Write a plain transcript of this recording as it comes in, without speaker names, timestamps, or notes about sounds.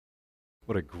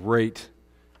What a great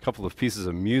couple of pieces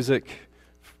of music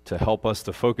to help us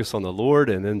to focus on the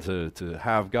Lord and then to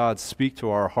have God speak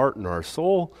to our heart and our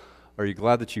soul. Are you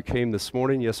glad that you came this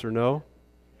morning, yes or no?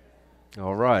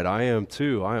 All right, I am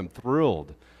too. I am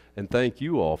thrilled. And thank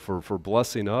you all for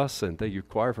blessing us, and thank you,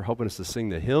 choir, for helping us to sing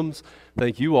the hymns.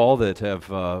 Thank you all that have,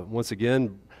 once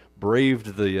again,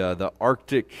 braved the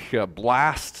Arctic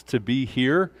blast to be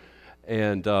here.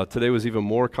 And today was even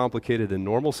more complicated than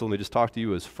normal, so let me just talk to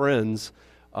you as friends.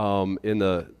 In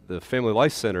the Family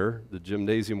Life Center, the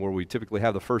gymnasium where we typically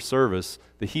have the first service,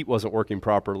 the heat wasn't working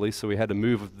properly, so we had to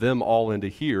move them all into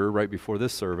here right before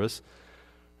this service.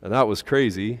 And that was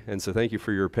crazy, and so thank you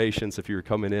for your patience if you were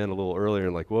coming in a little earlier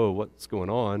and like, whoa, what's going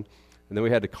on? And then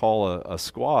we had to call a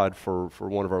squad for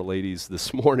one of our ladies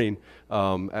this morning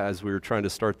as we were trying to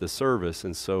start the service.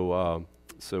 And so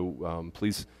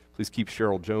please keep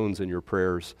Cheryl Jones in your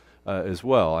prayers as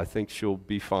well. I think she'll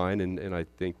be fine, and I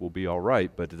think we'll be all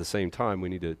right, but at the same time, we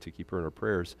need to keep her in our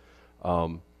prayers.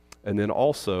 And then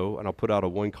also, and I'll put out a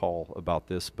one call about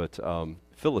this, but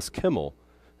Phyllis Kimmel,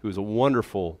 who is a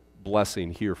wonderful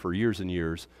blessing here for years and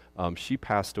years, she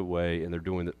passed away,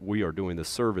 and we are doing the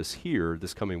service here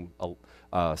this coming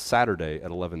Saturday at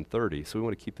 11:30. So we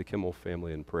want to keep the Kimmel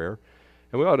family in prayer,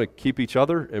 and we ought to keep each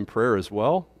other in prayer as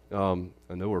well.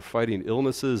 I know we're fighting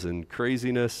illnesses and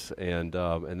craziness, and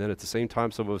then at the same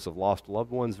time, some of us have lost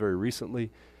loved ones very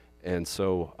recently, and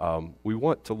so we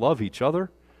want to love each other,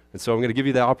 and so I'm going to give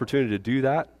you the opportunity to do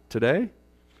that today,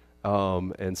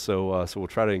 and so we'll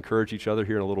try to encourage each other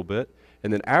here in a little bit,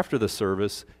 and then after the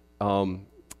service,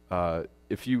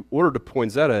 if you ordered a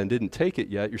poinsettia and didn't take it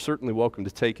yet, you're certainly welcome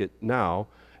to take it now,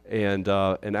 and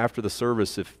after the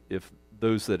service, if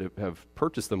those that have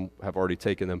purchased them have already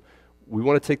taken them, we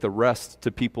want to take the rest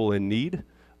to people in need,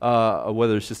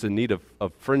 whether it's just a need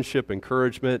of friendship,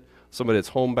 encouragement, somebody that's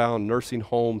homebound, nursing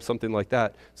home, something like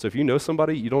that. So if you know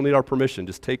somebody, you don't need our permission.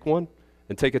 Just take one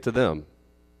and take it to them.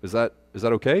 Is that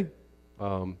okay?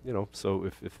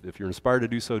 So if you're inspired to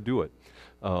do so, do it.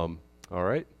 All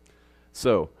right?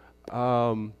 So,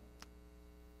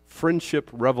 Friendship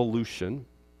Revolution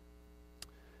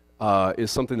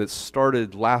is something that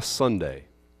started last Sunday.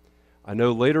 I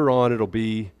know later on it'll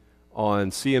be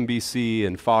on CNBC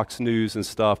and Fox News and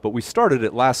stuff, but we started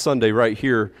it last Sunday right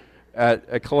here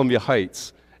at Columbia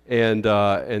Heights, and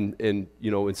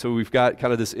so we've got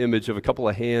kind of this image of a couple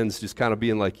of hands just kind of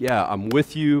being like, yeah, I'm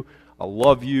with you, I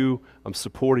love you, I'm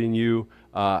supporting you,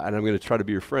 and I'm going to try to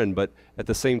be your friend. But at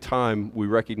the same time, we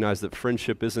recognize that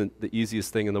friendship isn't the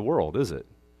easiest thing in the world, is it?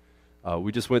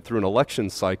 We just went through an election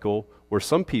cycle where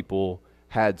some people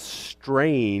had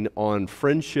strain on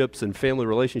friendships and family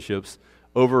relationships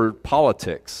over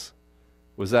politics.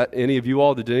 Was that any of you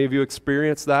all? Did any of you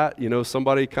experience that?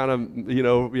 Somebody kind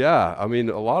of, yeah. I mean,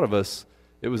 a lot of us,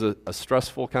 it was a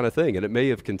stressful kind of thing, and it may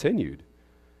have continued.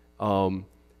 And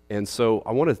so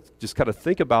I want to just kind of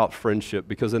think about friendship,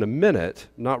 because in a minute,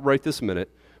 not right this minute,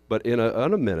 but in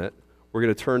a minute, we're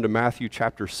going to turn to Matthew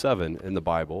chapter 7 in the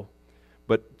Bible.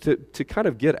 But to kind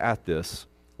of get at this,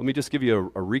 let me just give you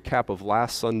a recap of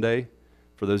last Sunday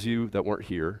for those of you that weren't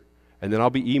here. And then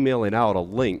I'll be emailing out a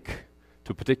link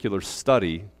to a particular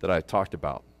study that I talked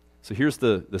about. So here's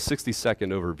the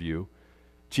 60-second overview.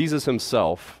 Jesus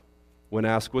himself, when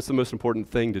asked, what's the most important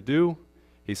thing to do?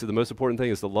 He said the most important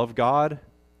thing is to love God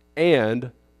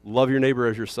and love your neighbor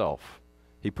as yourself.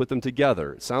 He put them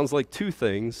together. It sounds like two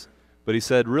things, but he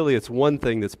said really it's one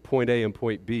thing that's point A and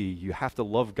point B. You have to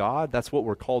love God. That's what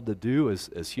we're called to do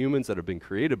as humans that have been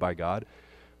created by God.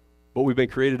 But we've been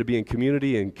created to be in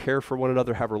community and care for one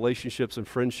another, have relationships and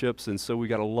friendships, and so we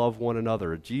got to love one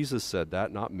another. Jesus said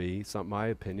that, not me. It's not my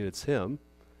opinion. It's him.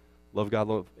 Love God,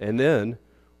 love. And then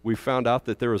we found out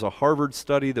that there was a Harvard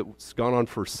study that's gone on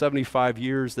for 75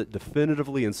 years that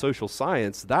definitively in social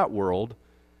science, that world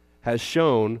has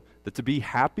shown that to be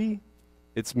happy,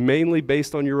 it's mainly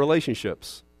based on your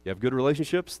relationships. You have good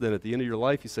relationships, then at the end of your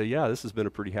life, you say, yeah, this has been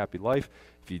a pretty happy life.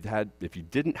 If you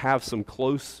didn't have some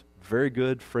close, very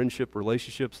good friendship,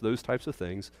 relationships, those types of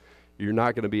things, you're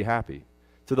not going to be happy.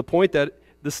 To the point that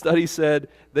the study said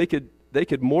they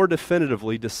could more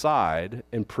definitively decide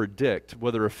and predict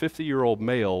whether a 50-year-old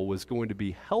male was going to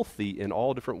be healthy in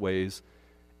all different ways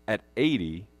at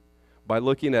 80 by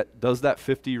looking at, does that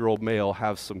 50-year-old male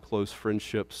have some close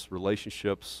friendships,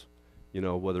 relationships,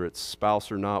 whether it's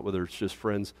spouse or not, whether it's just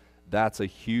friends. That's a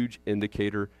huge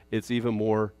indicator. It's even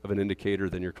more of an indicator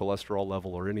than your cholesterol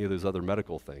level or any of those other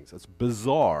medical things. It's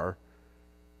bizarre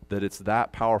that it's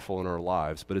that powerful in our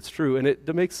lives, but it's true, and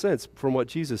it makes sense from what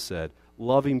Jesus said.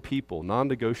 Loving people,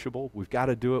 non-negotiable. We've got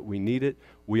to do it. We need it.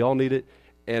 We all need it.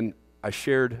 And I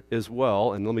shared as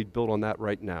well, and let me build on that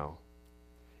right now.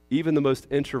 even the most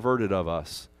introverted of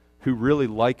us who really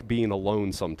like being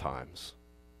alone sometimes.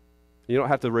 You don't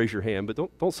have to raise your hand, but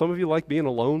don't some of you like being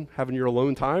alone, having your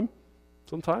alone time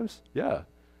sometimes? Yeah. I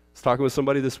was talking with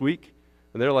somebody this week,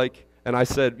 and they're like, and I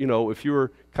said, if you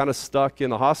were kind of stuck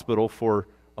in the hospital for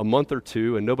a month or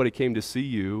two and nobody came to see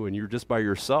you and you're just by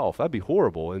yourself, that'd be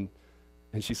horrible. And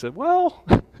she said, well,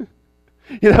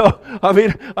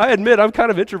 I admit I'm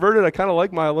kind of introverted. I kind of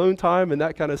like my alone time and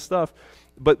that kind of stuff.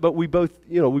 But we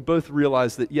both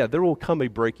realize that, there will come a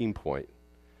breaking point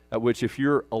at which if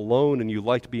you're alone and you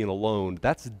liked being alone,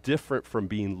 that's different from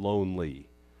being lonely.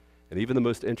 And even the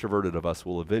most introverted of us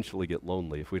will eventually get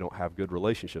lonely if we don't have good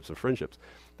relationships and friendships.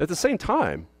 At the same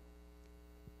time,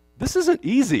 this isn't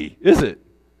easy, is it?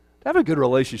 To have a good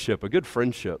relationship, a good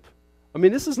friendship.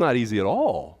 This is not easy at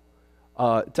all.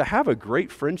 To have a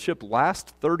great friendship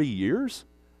last 30 years,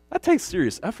 that takes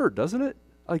serious effort, doesn't it?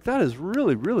 That is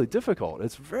really, really difficult.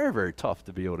 It's very, very tough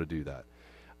to be able to do that.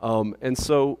 And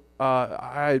so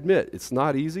I admit it's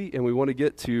not easy, and we want to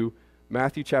get to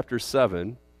Matthew chapter 7.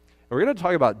 And we're going to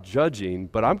talk about judging,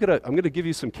 but I'm going to give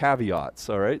you some caveats,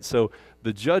 all right? So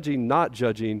the judging, not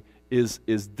judging, is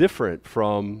different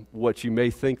from what you may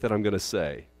think that I'm going to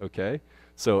say, okay?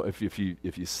 So if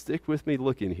you stick with me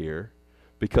looking here,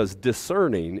 because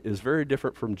discerning is very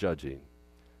different from judging.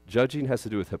 Judging has to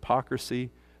do with hypocrisy.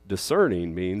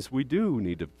 Discerning means we do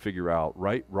need to figure out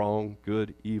right, wrong,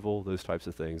 good, evil, those types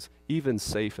of things, even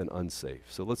safe and unsafe.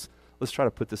 So let's try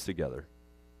to put this together.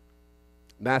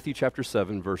 Matthew chapter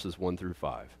 7, verses 1 through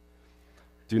 5.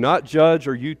 Do not judge,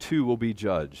 or you too will be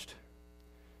judged.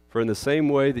 For in the same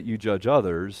way that you judge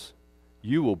others,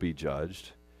 you will be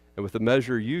judged, and with the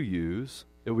measure you use,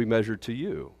 it will be measured to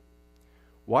you.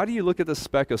 Why do you look at the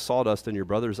speck of sawdust in your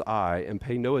brother's eye and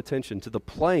pay no attention to the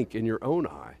plank in your own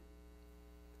eye?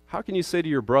 How can you say to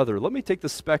your brother, let me take the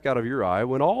speck out of your eye,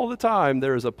 when all the time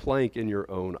there is a plank in your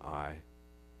own eye?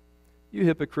 You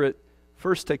hypocrite,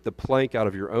 first take the plank out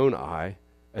of your own eye,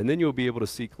 and then you'll be able to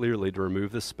see clearly to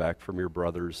remove the speck from your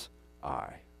brother's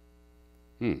eye.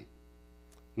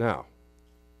 Now,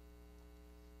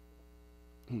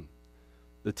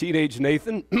 the teenage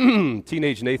Nathan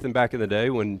back in the day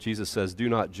when Jesus says, do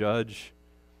not judge,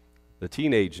 the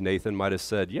teenage Nathan might have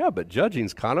said, yeah, but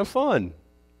judging's kind of fun.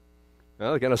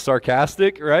 Kind of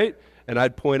sarcastic, right? And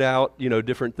I'd point out,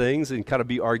 different things and kind of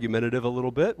be argumentative a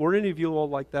little bit. Were any of you all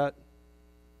like that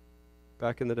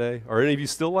back in the day? Are any of you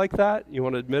still like that? You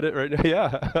want to admit it right now?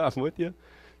 Yeah, I'm with you.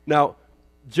 Now,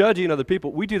 judging other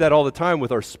people, we do that all the time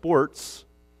with our sports.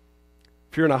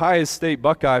 If you're an Ohio State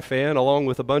Buckeye fan, along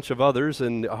with a bunch of others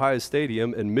in Ohio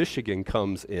Stadium, and Michigan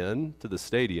comes in to the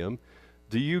stadium,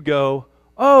 do you go,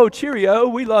 oh, cheerio,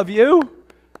 we love you?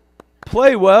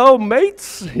 Play well,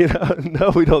 mates.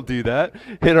 No, we don't do that.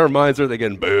 In our minds, are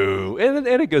thinking, boo. And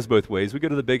it goes both ways. We go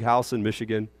to the big house in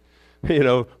Michigan,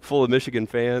 full of Michigan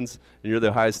fans, and you're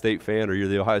the Ohio State fan, or you're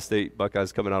the Ohio State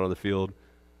Buckeyes coming out on the field.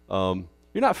 You're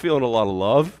not feeling a lot of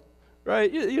love,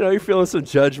 right? You're feeling some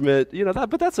judgment,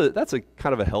 but that's a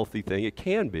kind of a healthy thing. It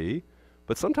can be,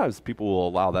 but sometimes people will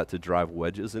allow that to drive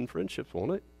wedges in friendships,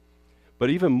 won't it? But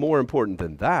even more important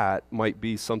than that might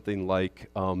be something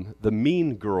like the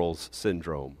mean girls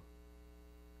syndrome.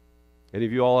 Any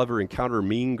of you all ever encounter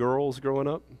mean girls growing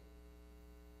up?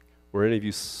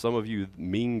 Were some of you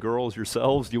mean girls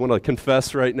yourselves? Do you want to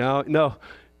confess right now? No.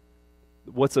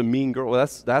 What's a mean girl? Well,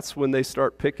 that's when they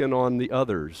start picking on the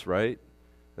others, right?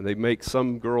 And they make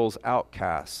some girls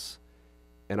outcasts.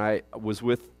 And I was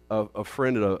with a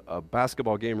friend at a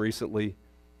basketball game recently,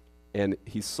 and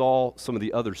he saw some of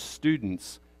the other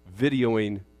students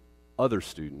videoing other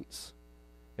students.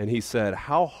 And he said,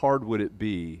 how hard would it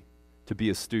be to be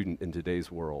a student in today's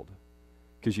world?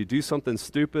 Because you do something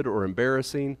stupid or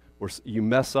embarrassing, or you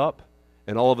mess up,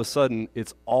 and all of a sudden,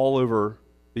 it's all over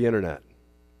the internet.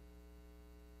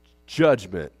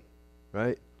 Judgment,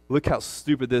 right? Look how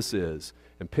stupid this is,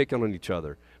 and picking on each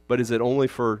other. But is it only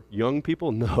for young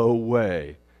people? No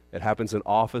way. It happens in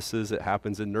offices. It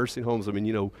happens in nursing homes.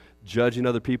 Judging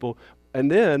other people. And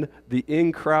then the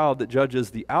in crowd that judges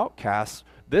the outcasts,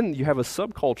 then you have a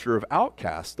subculture of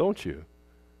outcasts, don't you?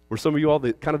 Were some of you all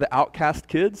the kind of the outcast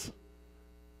kids?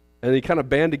 And they kind of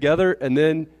band together, and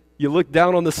then you look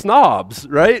down on the snobs,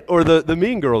 right? Or the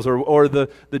mean girls, or the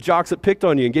jocks that picked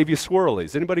on you and gave you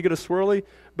swirlies. Anybody get a swirly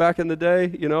back in the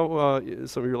day?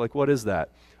 Some of you are like, what is that?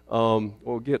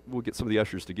 We'll get some of the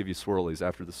ushers to give you swirlies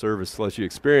after the service to let you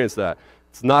experience that.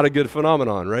 It's not a good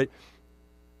phenomenon, right?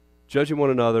 Judging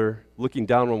one another, looking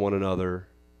down on one another,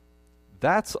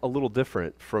 that's a little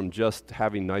different from just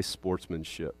having nice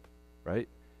sportsmanship, right?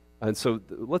 And so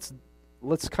let's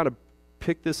kind of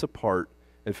pick this apart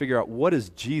and figure out, what is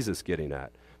Jesus getting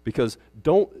at? Because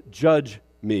don't judge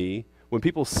me. When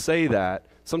people say that,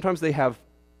 sometimes they have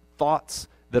thoughts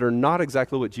that are not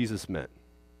exactly what Jesus meant.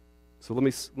 So let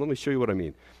me show you what I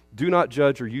mean. Do not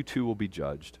judge, or you too will be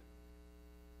judged.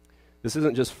 This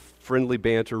isn't just friendly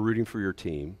banter rooting for your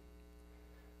team.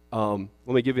 Let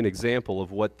me give you an example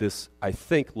of what this, I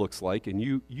think, looks like, and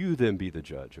you then be the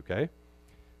judge, okay?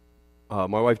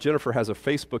 My wife Jennifer has a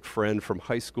Facebook friend from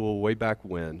high school way back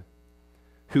when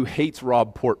who hates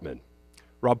Rob Portman.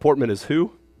 Rob Portman is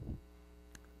who?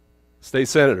 State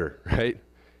senator, right?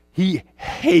 He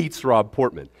hates Rob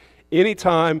Portman.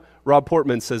 Anytime Rob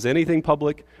Portman says anything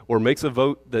public or makes a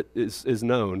vote that is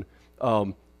known,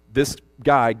 this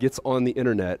guy gets on the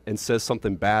internet and says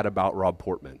something bad about Rob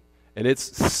Portman. And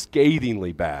it's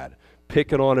scathingly bad.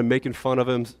 Picking on him, making fun of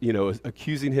him,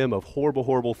 accusing him of horrible,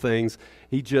 horrible things.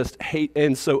 He just hates.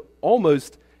 And so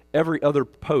almost every other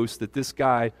post that this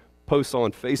guy posts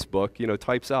on Facebook,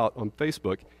 types out on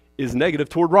Facebook, is negative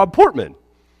toward Rob Portman.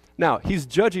 Now, he's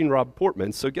judging Rob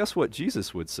Portman, so guess what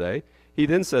Jesus would say? He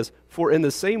then says, for in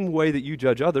the same way that you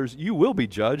judge others, you will be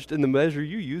judged. In the measure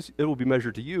you use, it will be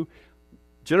measured to you.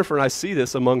 Jennifer and I see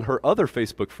this among her other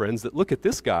Facebook friends that look at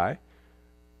this guy,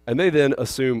 and they then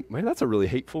assume, man, that's a really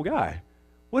hateful guy.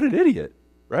 What an idiot,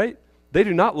 right? They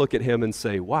do not look at him and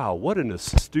say, wow, what an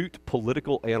astute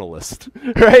political analyst,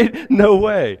 right? No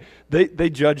way. They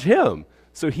judge him.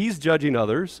 So he's judging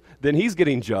others, then he's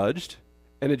getting judged,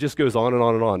 and it just goes on and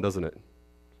on and on, doesn't it?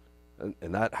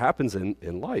 And that happens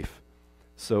in life.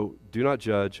 So do not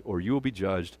judge, or you will be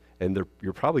judged, and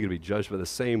you're probably going to be judged by the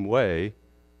same way,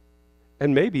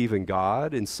 and maybe even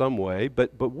God in some way,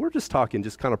 but we're just talking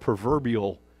just kind of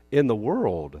proverbial in the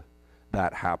world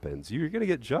that happens. You're going to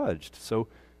get judged. So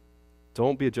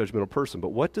don't be a judgmental person. But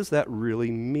what does that really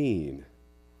mean?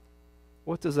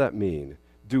 What does that mean?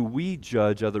 Do we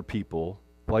judge other people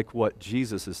like what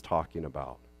Jesus is talking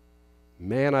about?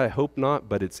 Man, I hope not,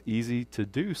 but it's easy to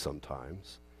do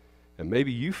sometimes. And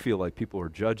maybe you feel like people are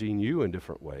judging you in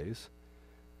different ways.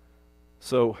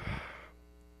 So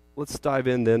let's dive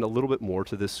in then a little bit more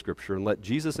to this scripture and let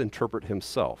Jesus interpret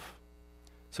himself.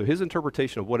 So his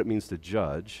interpretation of what it means to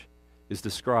judge is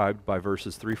described by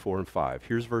verses 3, 4, and 5.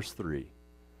 Here's verse 3.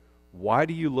 Why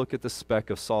do you look at the speck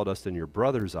of sawdust in your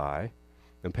brother's eye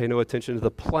and pay no attention to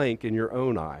the plank in your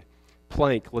own eye?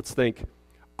 Plank, let's think,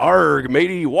 arg,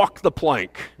 matey, walk the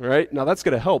plank, right? Now that's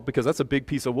going to help because that's a big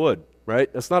piece of wood,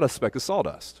 right? That's not a speck of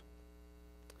sawdust.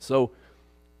 So,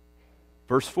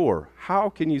 verse 4, how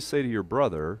can you say to your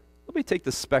brother, let me take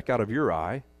the speck out of your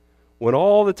eye, when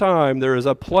all the time there is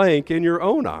a plank in your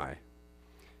own eye?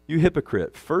 You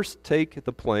hypocrite, first take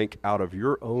the plank out of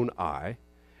your own eye,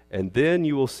 and then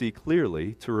you will see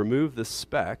clearly to remove the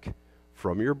speck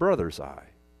from your brother's eye.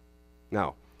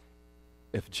 Now,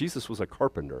 if Jesus was a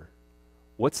carpenter,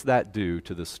 what's that do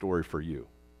to this story for you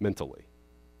mentally?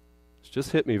 It's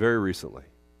just hit me very recently.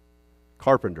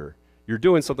 Carpenter, you're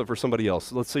doing something for somebody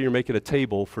else. Let's say you're making a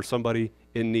table for somebody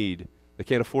in need. They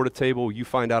can't afford a table, you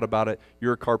find out about it,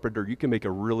 you're a carpenter, you can make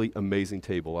a really amazing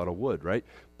table out of wood, right?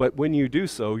 But when you do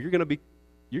so, you're going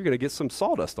to get some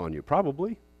sawdust on you,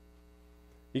 probably.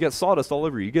 You got sawdust all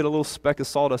over you. You get a little speck of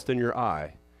sawdust in your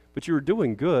eye. But you were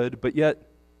doing good, but yet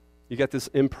you got this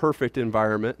imperfect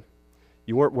environment.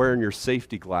 You weren't wearing your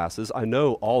safety glasses. I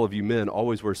know all of you men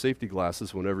always wear safety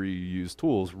glasses whenever you use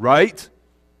tools, right?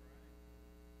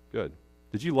 Good.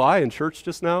 Did you lie in church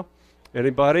just now?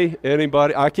 Anybody?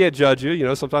 I can't judge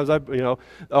you. Sometimes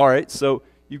all right, so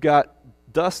you've got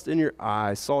dust in your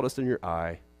eye, sawdust in your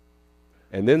eye,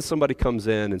 and then somebody comes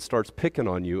in and starts picking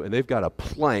on you, and they've got a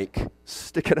plank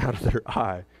sticking out of their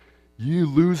eye. You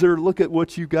loser, look at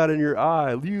what you got in your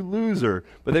eye. You loser.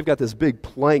 But they've got this big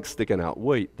plank sticking out.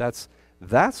 Wait, that's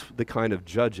the kind of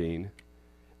judging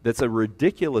that's a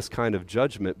ridiculous kind of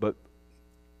judgment, but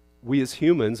we as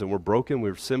humans, and we're broken,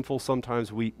 we're sinful,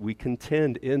 sometimes we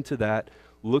contend into that,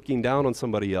 looking down on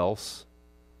somebody else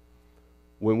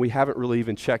when we haven't really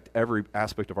even checked every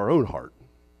aspect of our own heart.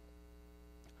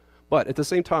 But at the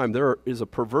same time, there is a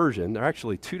perversion. There are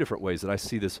actually two different ways that I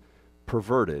see this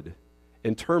perverted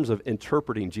in terms of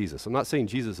interpreting Jesus. I'm not saying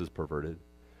Jesus is perverted.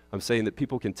 I'm saying that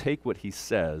people can take what he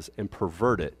says and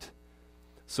pervert it.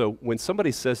 So when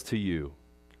somebody says to you,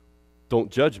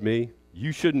 don't judge me,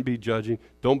 you shouldn't be judging,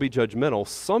 don't be judgmental,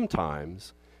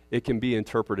 sometimes it can be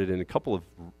interpreted in a couple of,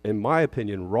 in my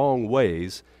opinion, wrong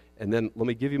ways. And then let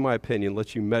me give you my opinion,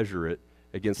 let you measure it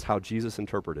against how Jesus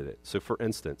interpreted it. So for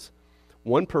instance,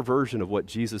 one perversion of what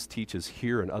Jesus teaches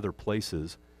here and other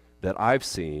places that I've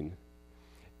seen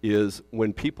is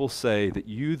when people say that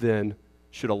you then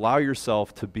should allow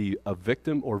yourself to be a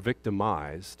victim or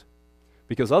victimized,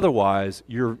 because otherwise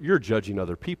you're judging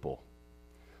other people.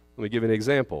 Let me give you an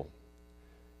example.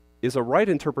 Is a right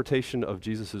interpretation of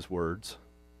Jesus' words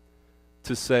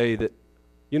to say that,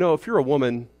 you know, if you're a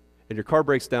woman and your car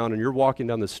breaks down and you're walking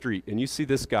down the street and you see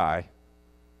this guy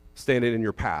standing in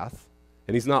your path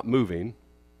and he's not moving,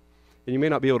 and you may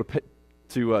not be able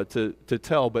to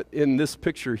tell, but in this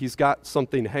picture he's got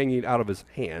something hanging out of his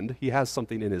hand. He has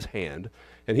something in his hand,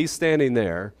 and he's standing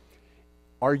there.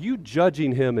 Are you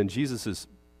judging him in Jesus'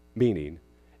 meaning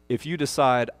if you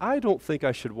decide, I don't think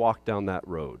I should walk down that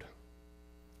road?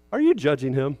 Are you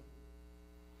judging him?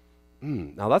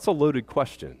 Now that's a loaded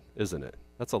question, isn't it?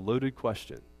 That's a loaded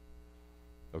question,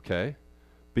 okay?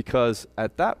 Because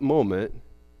at that moment,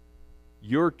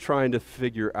 you're trying to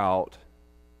figure out,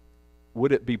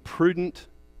 would it be prudent?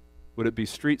 Would it be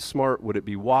street smart? Would it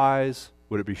be wise?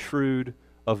 Would it be shrewd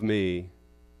of me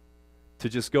to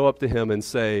just go up to him and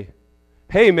say,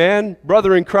 hey man,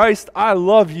 brother in Christ, I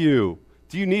love you.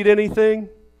 Do you need anything?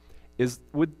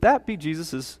 Would that be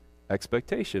Jesus'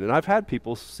 expectation? And I've had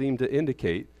people seem to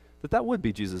indicate that that would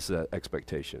be Jesus'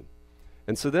 expectation.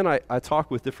 And so then I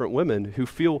talk with different women who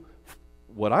feel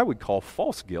what I would call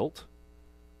false guilt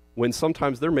when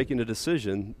sometimes they're making a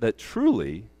decision that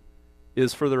truly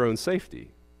is for their own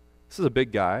safety. This is a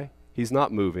big guy, he's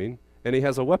not moving, and he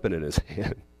has a weapon in his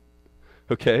hand.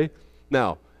 Okay?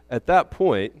 Now, at that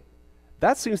point,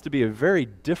 that seems to be a very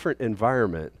different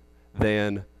environment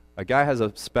than a guy has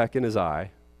a speck in his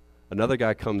eye, another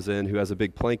guy comes in who has a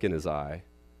big plank in his eye,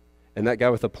 and that guy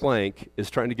with a plank is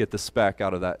trying to get the speck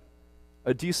out of that.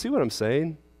 Do you see what I'm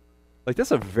saying? Like,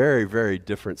 that's a very, very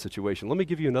different situation. Let me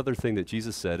give you another thing that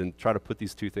Jesus said and try to put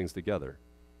these two things together.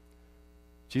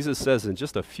 Jesus says in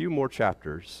just a few more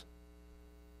chapters,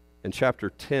 in chapter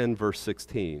 10, verse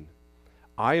 16,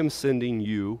 I am sending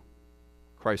you,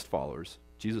 Christ followers,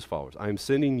 Jesus followers, I am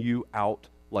sending you out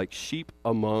like sheep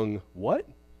among what?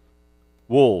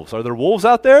 Wolves. Are there wolves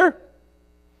out there?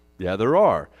 Yeah, there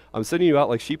are. I'm sending you out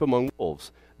like sheep among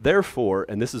wolves. Therefore,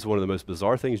 and this is one of the most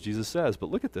bizarre things Jesus says,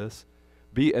 but look at this,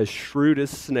 be as shrewd as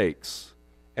snakes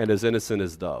and as innocent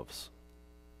as doves.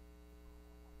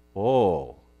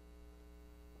 Oh,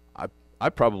 I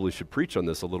probably should preach on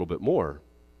this a little bit more.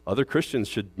 Other Christians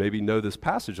should maybe know this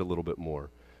passage a little bit more,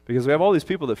 because we have all these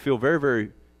people that feel very,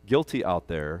 very guilty out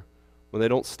there when they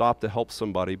don't stop to help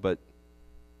somebody, but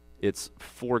it's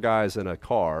four guys in a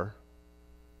car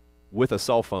with a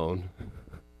cell phone,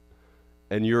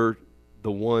 and you're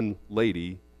the one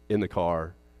lady in the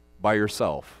car by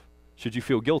yourself. Should you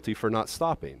feel guilty for not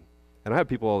stopping? And I have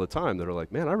people all the time that are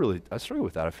like, man, I struggle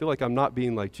with that. I feel like I'm not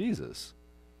being like Jesus.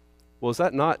 Well, is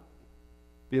that not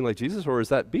being like Jesus, or is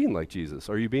that being like Jesus?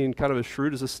 Are you being kind of as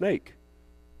shrewd as a snake?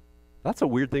 That's a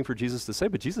weird thing for Jesus to say,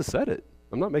 but Jesus said it.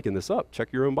 I'm not making this up.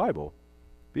 Check your own Bible.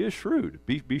 Be as shrewd.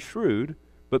 Be shrewd,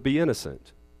 but be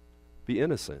innocent. Be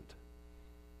innocent.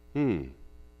 At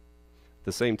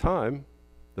the same time,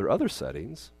 there are other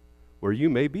settings where you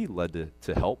may be led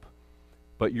to help,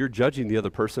 but you're judging the other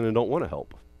person and don't want to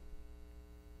help.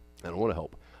 I don't want to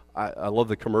help. I love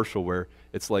the commercial where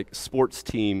it's like sports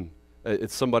team.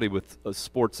 It's somebody with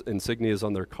sports insignias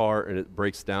on their car and it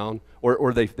breaks down,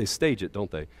 or they stage it,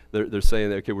 don't they? They're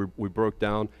saying, okay, we broke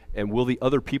down, and will the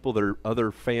other people that are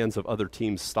other fans of other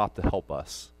teams stop to help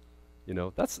us? You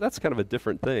know, that's kind of a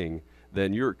different thing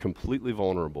than you're completely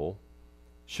vulnerable.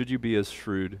 Should you be as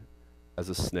shrewd as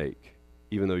a snake,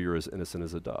 even though you're as innocent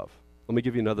as a dove? Let me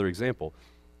give you another example.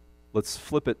 Let's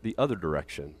flip it the other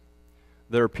direction.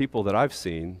 There are people that I've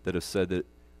seen that have said that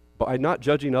by not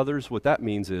judging others, what that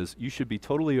means is you should be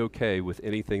totally okay with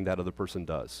anything that other person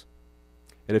does.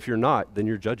 And if you're not, then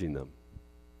you're judging them.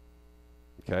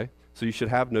 Okay? So you should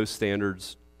have no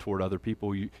standards toward other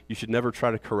people. You should never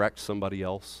try to correct somebody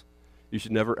else. You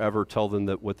should never, ever tell them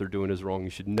that what they're doing is wrong. You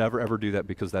should never, ever do that,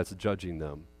 because that's judging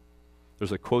them.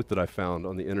 There's a quote that I found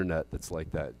on the internet that's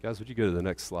like that. Guys, would you go to the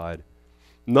next slide?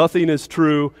 Nothing is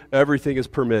true. Everything is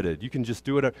permitted. You can just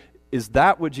do whatever. Is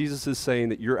that what Jesus is saying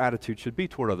that your attitude should be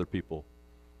toward other people?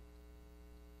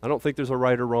 I don't think there's a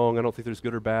right or wrong. I don't think there's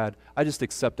good or bad. I just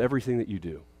accept everything that you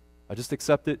do. I just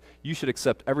accept it. You should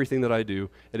accept everything that I do.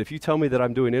 And if you tell me that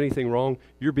I'm doing anything wrong,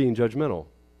 you're being judgmental.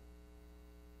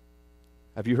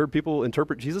 Have you heard people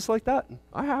interpret Jesus like that?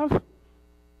 I have.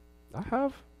 I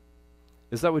have.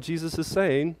 Is that what Jesus is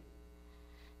saying?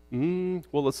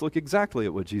 Well, let's look exactly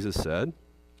at what Jesus said.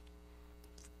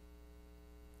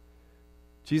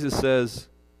 Jesus says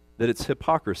that it's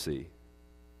hypocrisy.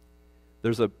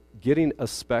 There's getting a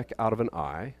speck out of an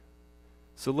eye.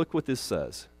 So look what this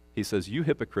says. He says, you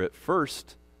hypocrite,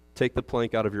 first take the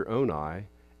plank out of your own eye,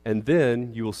 and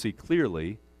then you will see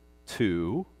clearly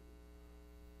to...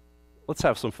 Let's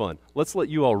have some fun. Let's let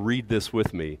you all read this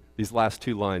with me, these last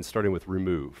two lines starting with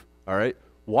remove. all right?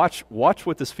 Watch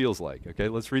what this feels like, okay?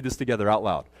 Let's read this together out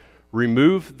loud.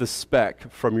 Remove the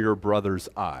speck from your brother's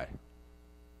eye.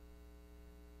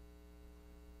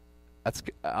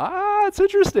 It's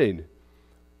interesting.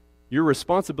 Your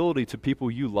responsibility to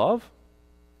people you love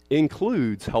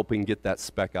includes helping get that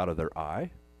speck out of their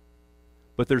eye,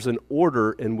 but there's an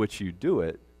order in which you do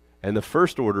it, and the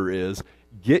first order is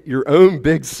get your own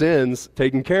big sins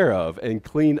taken care of and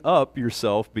clean up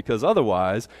yourself, because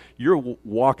otherwise you're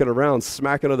walking around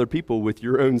smacking other people with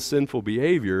your own sinful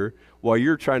behavior while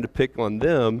you're trying to pick on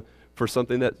them for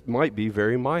something that might be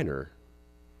very minor.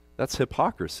 That's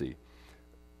hypocrisy.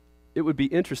 It would be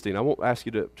interesting. I won't ask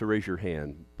you to raise your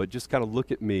hand, but just kind of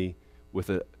look at me with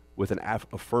an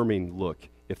affirming look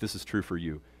if this is true for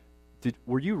you.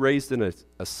 Were you raised in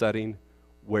a setting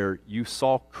where you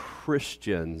saw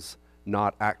Christians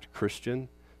not act Christian,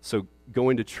 so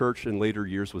going to church in later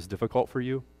years was difficult for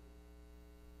you?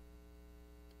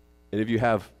 And if you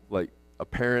have like a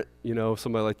parent,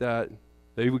 somebody like that,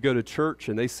 they would go to church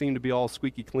and they seem to be all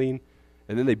squeaky clean,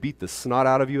 and then they beat the snot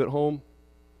out of you at home,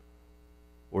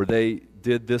 or they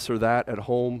did this or that at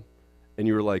home, and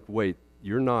you were like, wait,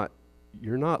 you're not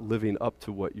living up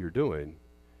to what you're doing,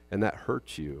 and that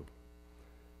hurts you.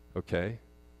 Okay?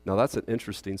 Now that's an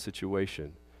interesting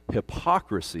situation.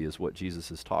 Hypocrisy is what Jesus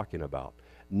is talking about,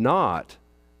 not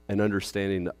an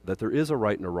understanding that there is a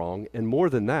right and a wrong, and more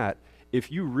than that, if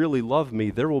you really love me,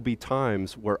 there will be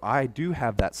times where I do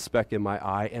have that speck in my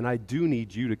eye, and I do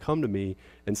need you to come to me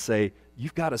and say,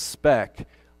 you've got a speck,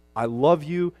 I love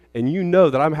you, and you know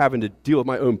that I'm having to deal with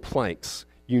my own planks.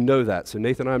 You know that. So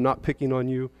Nathan, I'm not picking on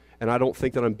you, and I don't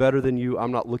think that I'm better than you.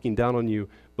 I'm not looking down on you.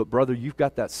 But brother, you've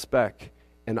got that speck,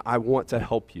 and I want to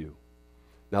help you.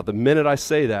 Now, the minute I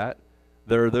say that,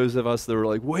 there are those of us that are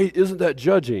like, wait, isn't that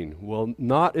judging? Well,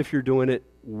 not if you're doing it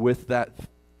with that.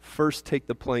 First take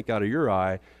the plank out of your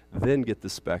eye, then get the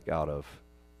speck out of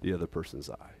the other person's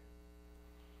eye.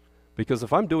 Because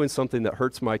if I'm doing something that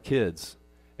hurts my kids,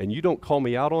 and you don't call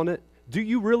me out on it, do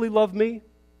you really love me?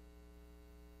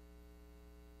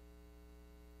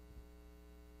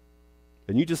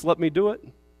 And you just let me do it?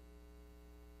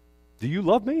 Do you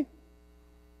love me?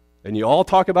 And you all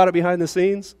talk about it behind the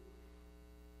scenes?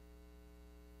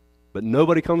 But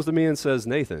nobody comes to me and says,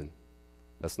 Nathan,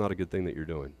 that's not a good thing that you're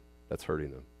doing. That's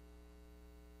hurting them.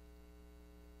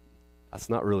 That's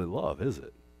not really love, is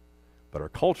it? But our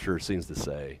culture seems to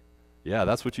say, yeah,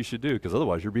 that's what you should do, because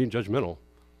otherwise you're being judgmental.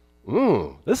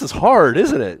 This is hard,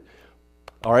 isn't it?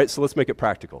 All right, so let's make it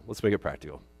practical.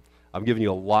 I'm giving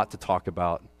you a lot to talk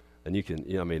about, and you can,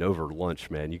 over lunch,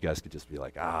 man, you guys could just be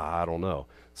like, I don't know.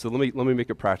 So let me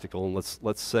make it practical, and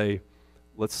let's say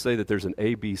that there's an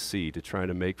ABC to trying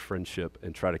to make friendship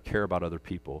and try to care about other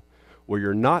people, where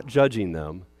you're not judging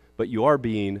them, but you are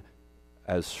being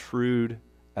as shrewd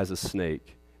as a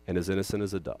snake and as innocent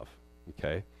as a dove,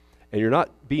 okay? And you're not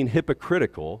being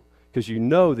hypocritical, because you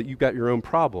know that you've got your own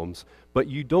problems, but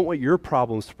you don't want your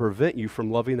problems to prevent you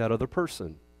from loving that other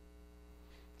person,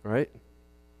 right?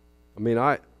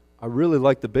 I really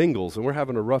like the Bengals, and we're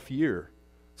having a rough year.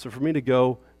 So for me to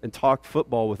go and talk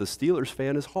football with a Steelers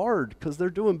fan is hard, because they're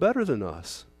doing better than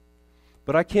us.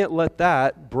 But I can't let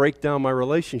that break down my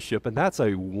relationship, and that's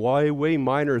a way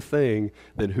minor thing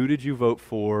than who did you vote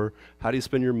for, how do you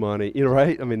spend your money,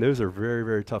 right? Those are very,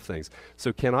 very tough things.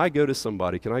 So can I go to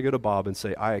somebody, can I go to Bob and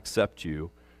say, I accept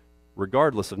you,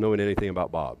 regardless of knowing anything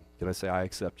about Bob? Can I say, I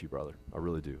accept you, brother? I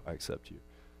really do. I accept you.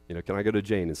 Can I go to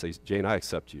Jane and say, Jane, I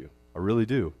accept you? I really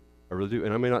do. I really do.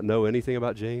 And I may not know anything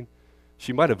about Jane.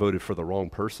 She might have voted for the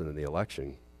wrong person in the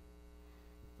election.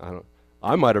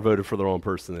 I might have voted for the wrong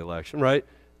person in the election, right?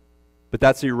 But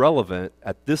that's irrelevant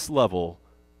at this level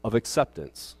of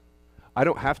acceptance. I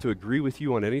don't have to agree with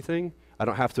you on anything. I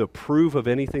don't have to approve of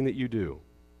anything that you do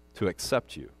to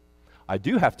accept you. I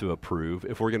do have to approve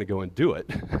if we're going to go and do it.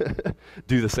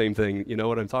 Do the same thing, you know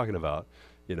what I'm talking about,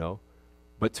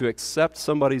 But to accept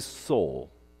somebody's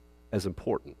soul as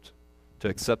important, to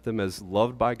accept them as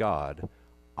loved by God,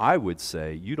 I would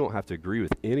say you don't have to agree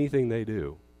with anything they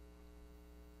do,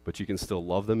 but you can still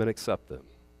love them and accept them.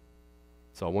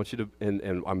 So I want you to,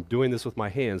 and I'm doing this with my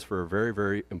hands for a very,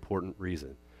 very important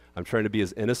reason. I'm trying to be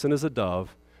as innocent as a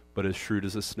dove, but as shrewd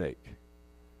as a snake.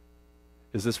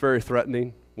 Is this very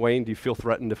threatening? Wayne, do you feel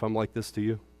threatened if I'm like this to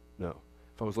you? No.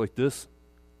 If I was like this,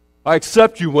 I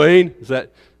accept you, Wayne. Is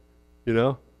that,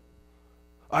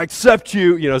 I accept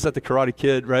you. Is that the Karate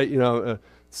Kid, right?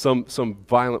 Some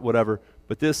violent whatever.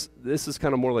 But this is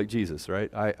kind of more like Jesus,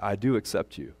 right? I do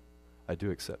accept you. I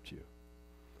do accept you.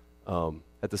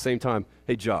 At the same time,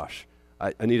 hey, Josh,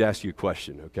 I need to ask you a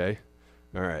question, okay?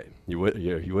 All right. You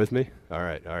with me? All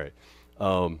right.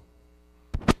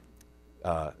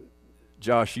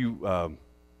 Josh, you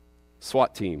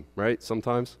SWAT team, right?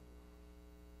 Sometimes?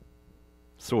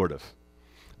 Sort of.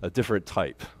 A different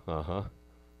type. Uh-huh.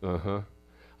 Uh-huh.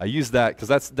 I use that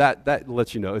because that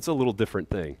lets you know it's a little different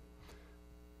thing.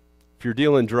 If you're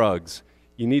dealing drugs,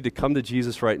 you need to come to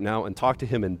Jesus right now and talk to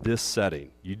him in this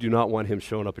setting. You do not want him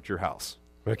showing up at your house.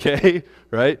 Okay?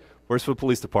 Right? Where's the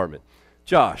police department?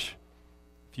 Josh,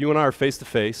 if you and I are face to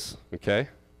face, okay,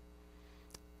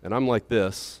 and I'm like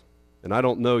this, and I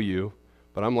don't know you,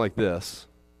 but I'm like this,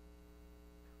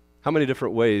 how many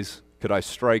different ways could I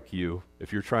strike you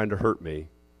if you're trying to hurt me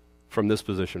from this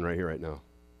position right here, right now?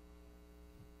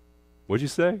 What'd you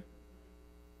say?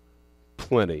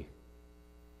 Plenty.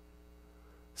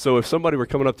 So if somebody were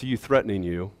coming up to you threatening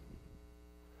you,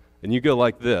 and you go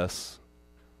like this,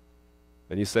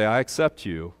 and you say, I accept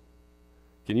you,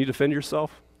 can you defend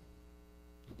yourself?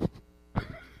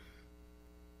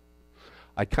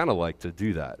 I'd kind of like to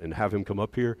do that and have him come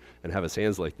up here and have his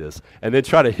hands like this and then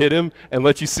try to hit him and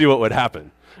let you see what would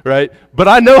happen, right? But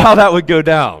I know how that would go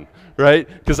down, right?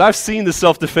 Because I've seen the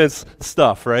self-defense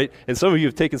stuff, right? And some of you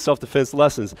have taken self-defense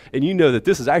lessons, and you know that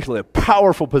this is actually a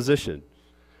powerful position.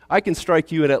 I can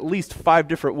strike you in at least 5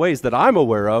 different ways that I'm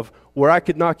aware of where I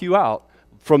could knock you out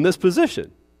from this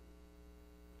position.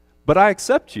 But I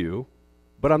accept you,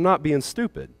 but I'm not being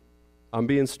stupid. I'm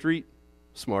being street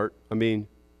smart. I mean,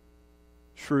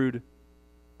 shrewd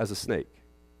as a snake.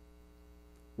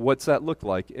 What's that look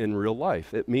like in real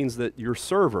life? It means that your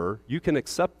server, you can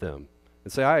accept them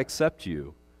and say, I accept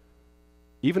you,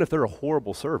 even if they're a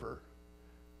horrible server.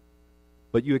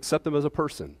 But you accept them as a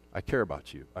person. I care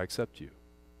about you. I accept you.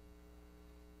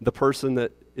 The person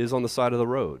that is on the side of the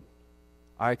road,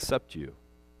 I accept you.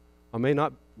 I may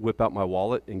not whip out my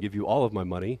wallet and give you all of my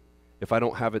money if I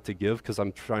don't have it to give because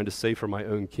I'm trying to save for my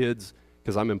own kids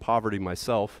because I'm in poverty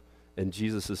myself, and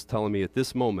Jesus is telling me at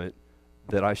this moment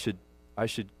that I should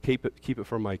keep it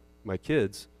for my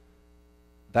kids.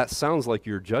 That sounds like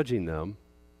you're judging them,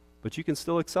 but you can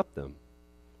still accept them,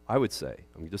 I would say.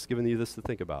 I'm just giving you this to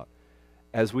think about.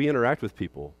 As we interact with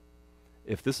people,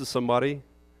 if this is somebody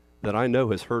that I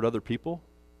know has hurt other people,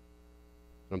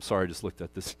 I'm sorry, I just looked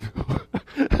at this.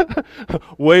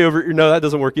 Way over, no, that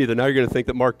doesn't work either. Now you're going to think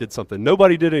that Mark did something.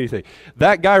 Nobody did anything.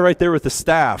 That guy right there with the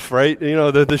staff, right? You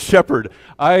know, the shepherd.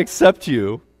 I accept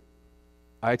you.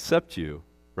 I accept you,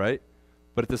 right?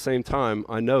 But at the same time,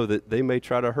 I know that they may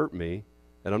try to hurt me,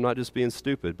 and I'm not just being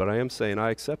stupid, but I am saying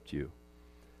I accept you.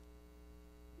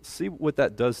 See what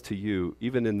that does to you,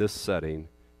 even in this setting,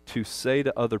 to say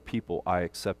to other people, I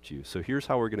accept you. So here's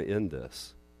how we're going to end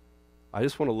this. I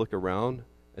just want to look around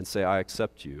and say, I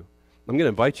accept you. I'm going to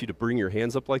invite you to bring your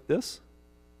hands up like this,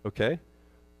 okay?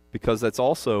 Because that's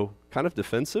also kind of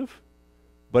defensive,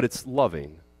 but it's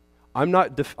loving. I'm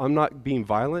not being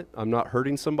violent. I'm not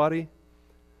hurting somebody.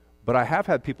 But I have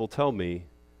had people tell me,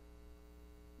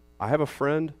 I have a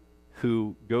friend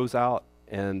who goes out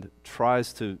and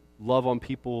tries to love on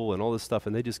people and all this stuff,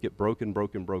 and they just get broken.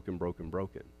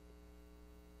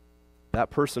 That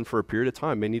person for a period of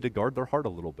time may need to guard their heart a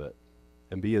little bit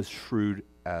and be as shrewd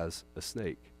as a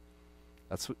snake.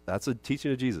 That's a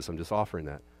teaching of Jesus. I'm just offering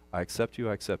that. I accept you,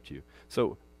 I accept you.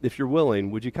 So if you're willing,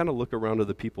 would you kind of look around to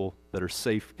the people that are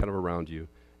safe kind of around you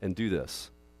and do this?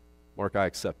 Mark, I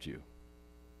accept you.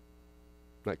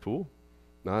 Isn't that cool?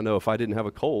 Now I know if I didn't have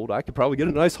a cold, I could probably get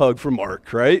a nice hug from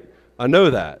Mark, right? I know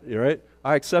that, right?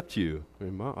 I accept you.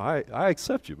 I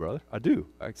accept you, brother. I do.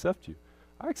 I accept you.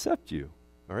 I accept you.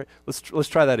 All right? Let's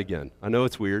try that again. I know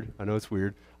it's weird.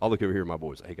 I'll look over here at my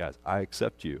boys. Hey, guys, I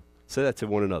accept you. Say that to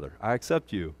one another. I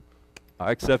accept you.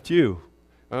 I accept you.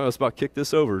 Oh, let's about kick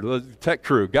this over. Tech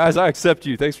crew. Guys, I accept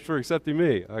you. Thanks for accepting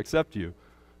me. I accept you.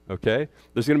 Okay?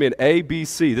 There's going to be an A, B,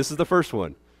 C. This is the first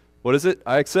one. What is it?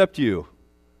 I accept you.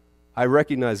 I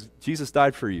recognize Jesus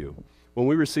died for you. When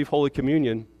we receive Holy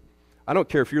Communion, I don't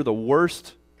care if you're the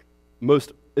worst,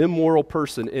 most immoral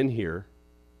person in here,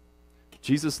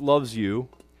 Jesus loves you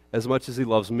as much as he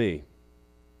loves me.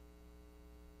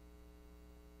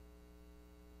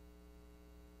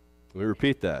 Let me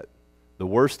repeat that. The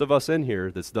worst of us in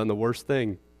here that's done the worst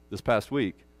thing this past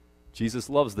week, Jesus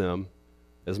loves them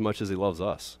as much as he loves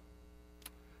us.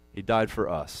 He died for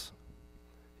us.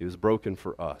 He was broken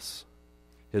for us.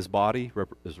 His body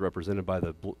is represented by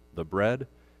the bread.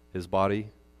 His body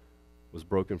was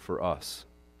broken for us.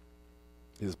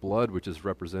 His blood, which is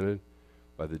represented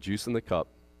by the juice in the cup,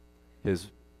 his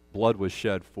blood was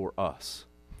shed for us.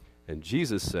 And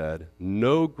Jesus said,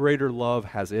 no greater love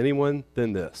has anyone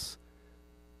than this,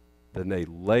 than they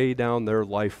lay down their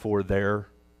life for their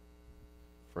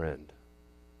friend.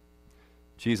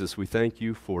 Jesus, we thank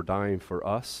you for dying for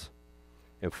us,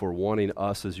 and for wanting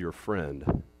us as your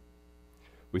friend.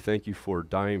 We thank you for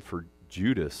dying for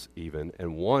Judas even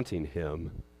and wanting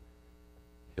him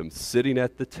sitting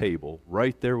at the table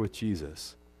right there with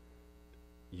Jesus.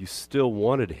 You still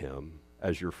wanted him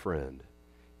as your friend.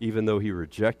 Even though he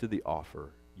rejected the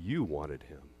offer, you wanted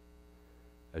him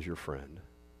as your friend.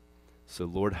 So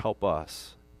Lord, help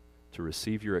us to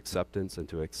receive your acceptance and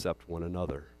to accept one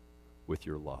another with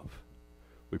your love.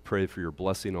 We pray for your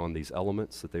blessing on these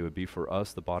elements, that they would be for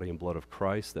us the body and blood of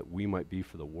Christ, that we might be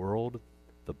for the world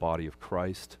the body of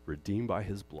Christ, redeemed by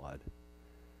his blood.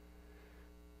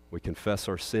 We confess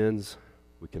our sins.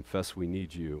 We confess we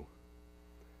need you.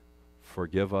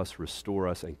 Forgive us, restore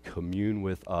us, and commune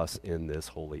with us in this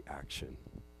holy action.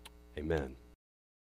 Amen.